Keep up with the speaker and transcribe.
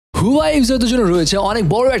Huawei ইউজারদের জন্য রয়েছে অনেক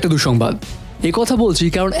বড় একটা দুঃসংবাদ। এই কথা বলছি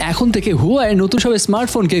কারণ এখন থেকে হুয়াইয়ের নতুন সব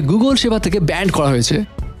স্মার্টফোনকে গুগল সেবা থেকে ব্যান করা হয়েছে।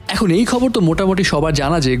 এখন এই খবর তো মোটামুটি সবার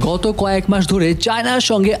জানা যে গত কয়েক মাস ধরে চায়নার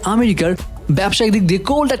সঙ্গে আমেরিকার ব্যবসায়িক দিক দিয়ে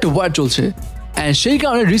কোল্ড একটা ওয়ার চলছে। অ্যান্ড সেই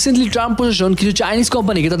কারণে রিসেন্টলি ট্রাম্প প্রশাসন কিছু চাইনিজ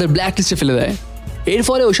কোম্পানিকে তাদের ব্ল্যাক লিস্টে ফেলে দেয়। এর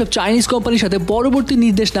ফলে ওইসব চাইনিজ কোম্পানির সাথে পরবর্তী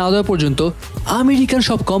নির্দেশ না দেওয়া পর্যন্ত আমেরিকান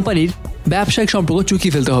সব কোম্পানির ব্যবসায়িক সম্পর্ক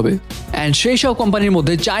চুকিয়ে ফেলতে হবে। অ্যান্ড সেই সব কোম্পানির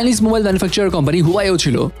মধ্যে চাইনিজ মোবাইল ম্যানুফ্যাকচারার কোম্পানি হুয়াইও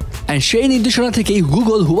ছিল। অ্যান্ড সেই নির্দেশনা থেকেই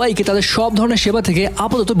গুগল হুয়াইকে তাদের সব ধরনের সেবা থেকে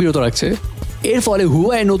আপাতত বিরত রাখছে। এর ফলে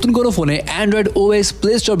হুয়াই নতুন কোনো ফোনে অ্যান্ড্রয়েড ওএস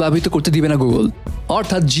প্লে স্টোর ব্যবহৃত করতে দিবে না গুগল।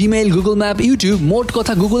 অর্থাৎ জিমেইল, গুগল ম্যাপ, ইউটিউব, মোট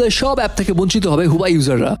কথা গুগলের সব অ্যাপ থেকে বঞ্চিত হবে হুয়াই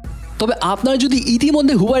ইউজাররা। তবে আপনার যদি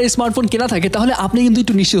ইতিমধ্যে হুয়াইয়ের স্মার্টফোন কেনা থাকে তাহলে আপনি কিন্তু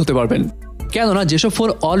একটু নিশ্চিত হতে পারবেন, কেননা যেসব ফোন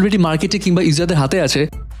অলরেডি মার্কেটে কিংবা ইউজারদের হাতে আছে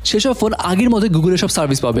সেসব ফোন আগের মধ্যে গুগলের সব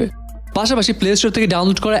সার্ভিস পাবে। পাশাপাশি প্লে স্টোর থেকে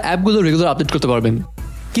ডাউনলোড করা অ্যাপগুলো রেগুলার আপডেট করতে পারবেন।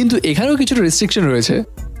 কিন্তু এখানেও কিছুটা রেস্ট্রিকশন রয়েছে।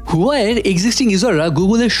 হুয়াইয়ের এক্সিস্টিং ইউজাররা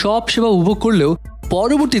গুগলের সব সেবা উপভোগ করলেও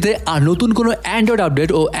পরবর্তীতে আর নতুন কোনো অ্যান্ড্রয়েড আপডেট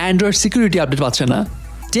ও অ্যান্ড্রয়েড সিকিউরিটি আপডেট পাচ্ছে না।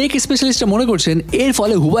 টেক স্পেশালিস্টরা মনে করছেন এর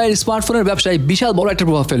ফলে হুয়াইয়ের স্মার্টফোনের ব্যবসায় বিশাল বড় একটা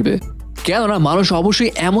প্রভাব ফেলবে, কেননা মানুষ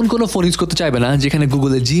অবশ্যই এমন কোনো ফোন ইউজ করতে চাইবে না যেখানে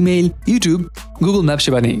গুগলের জিমেইল, ইউটিউব, গুগল ম্যাপ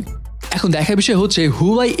সেবা নেই। এখন দেখার বিষয় হচ্ছে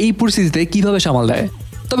হুয়াই এই পরিস্থিতিতে কিভাবে সামাল দেয়।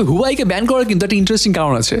 তবে হুয়াইকে ব্যান করার কিন্তু একটা ইন্টারেস্টিং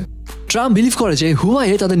কারণ আছে। ট্রাম্প বিলিভ করে যে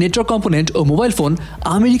হুয়াইয়ে তাদের নেটওয়ার্ক কম্পোনেন্ট ও মোবাইল ফোন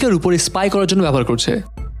আমেরিকার উপরে স্পাই করার জন্য ব্যবহার করছে,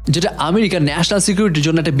 যেটা আমেরিকার ন্যাশনাল সিকিউরিটির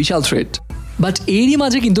জন্য একটা বিশাল থ্রেট। বাট এরই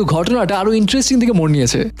মাঝে কিন্তু ঘটনাটা আরও ইন্টারেস্টিং দিকে মোড়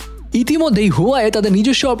নিয়েছে। ইতিমধ্যেই হুয়াই তাদের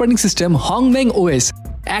নিজস্ব অপারেটিং সিস্টেম হংমেং ওএস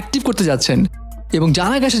অ্যাক্টিভ করতে যাচ্ছেন এবং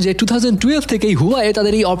জানা গেছে যে 2012 থেকেই হুয়াই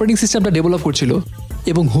তাদের এই অপারেটিং সিস্টেমটা ডেভেলপ করছিল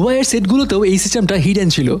এবং হুয়াইয়ের সেটগুলোতেও এই সিস্টেমটা হিডেন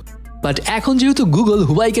ছিল। বাট এখন যেহেতু গুগল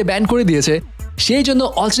হুয়াইকে ব্যান করে দিয়েছে, সেই জন্য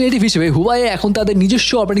অল্টারনেটিভ হিসেবে হুয়াই এখন তাদের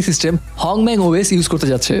নিজস্ব অপারেটিং সিস্টেম হংমেং ওএস ইউজ করতে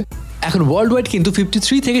যাচ্ছে। এখন ওয়ার্ল্ড ওয়াইড কিন্তু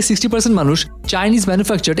 53 থেকে 60% মানুষ Chinese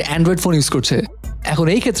manufactured Android phone use করছে। এখন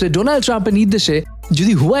এই ক্ষেত্রে ডোনাল্ড ট্রাম্পের নির্দেশে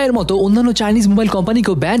যদি হুয়াইয়ের মতো অন্যান্য চাইনিজ মোবাইল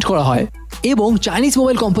কোম্পানিকেও ব্যান করা হয় এবং চাইনিজ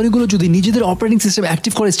মোবাইল কোম্পানিগুলো যদি নিজেদের অপারেটিং সিস্টেম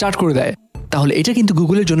অ্যাক্টিভ করে স্টার্ট করে দেয়, তাহলে এটা কিন্তু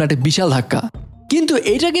গুগলের জন্য একটা বিশাল ধাক্কা। কিন্তু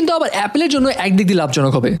এটা কিন্তু আবার অ্যাপেলের জন্য একদিক দিয়ে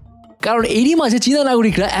লাভজনক হবে, কারণ এরই মাঝে চীনা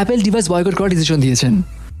নাগরিকরা অ্যাপেল ডিভাইস বয়কট করার ডিসিশন দিয়েছেন।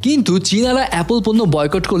 কিন্তু চীনারা অ্যাপল পণ্য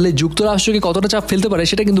বয়কট করলে যুক্তরাষ্ট্রকে কতটা চাপ ফেলতে পারে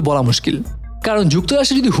সেটা কিন্তু বলা মুশকিল, কারণ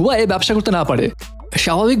যুক্তরাষ্ট্র যদি হুয়াইয়ে ব্যবসা করতে না পারে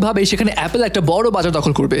স্বাভাবিকভাবেই সেখানে অ্যাপেল একটা বড় বাজার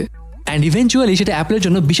দখল করবে অ্যান্ড ইভেনচুয়ালি সেটা অ্যাপেলের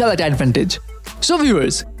জন্য বিশাল একটা অ্যাডভান্টেজ। সো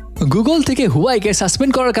ভিউয়ার্স, গুগল থেকে হুয়াইকে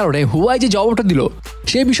সাসপেন্ড করার কারণে হুয়াই যে জবাবটা দিল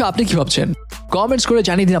সেই বিষয়ে আপনি কি ভাবছেন? কমেন্টস করে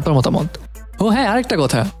জানিয়ে দিন আপনার মতামত। ও হ্যাঁ, আরেকটা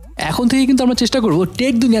কথা, এখন থেকে কিন্তু আমরা চেষ্টা করবো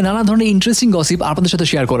টেক দুনিয়া নানা ধরনের ইন্টারেস্টিং গসিপ আপনাদের সাথে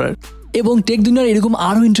শেয়ার করার, এবং টেক দুনিয়ার এরকম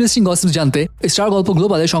আরও ইন্টারেস্টিং গসিপ জানতে স্টার গল্প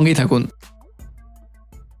গ্লোবালের সঙ্গেই থাকুন।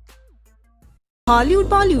 হলিউড,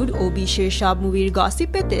 বলিউড ও বিশ্বের সব মুভির গসিপ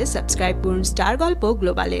পেতে সাবস্ক্রাইব করুন স্টার গল্প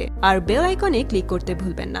গ্লোবালে আর বেল আইকনে ক্লিক করতে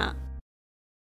ভুলবেন না।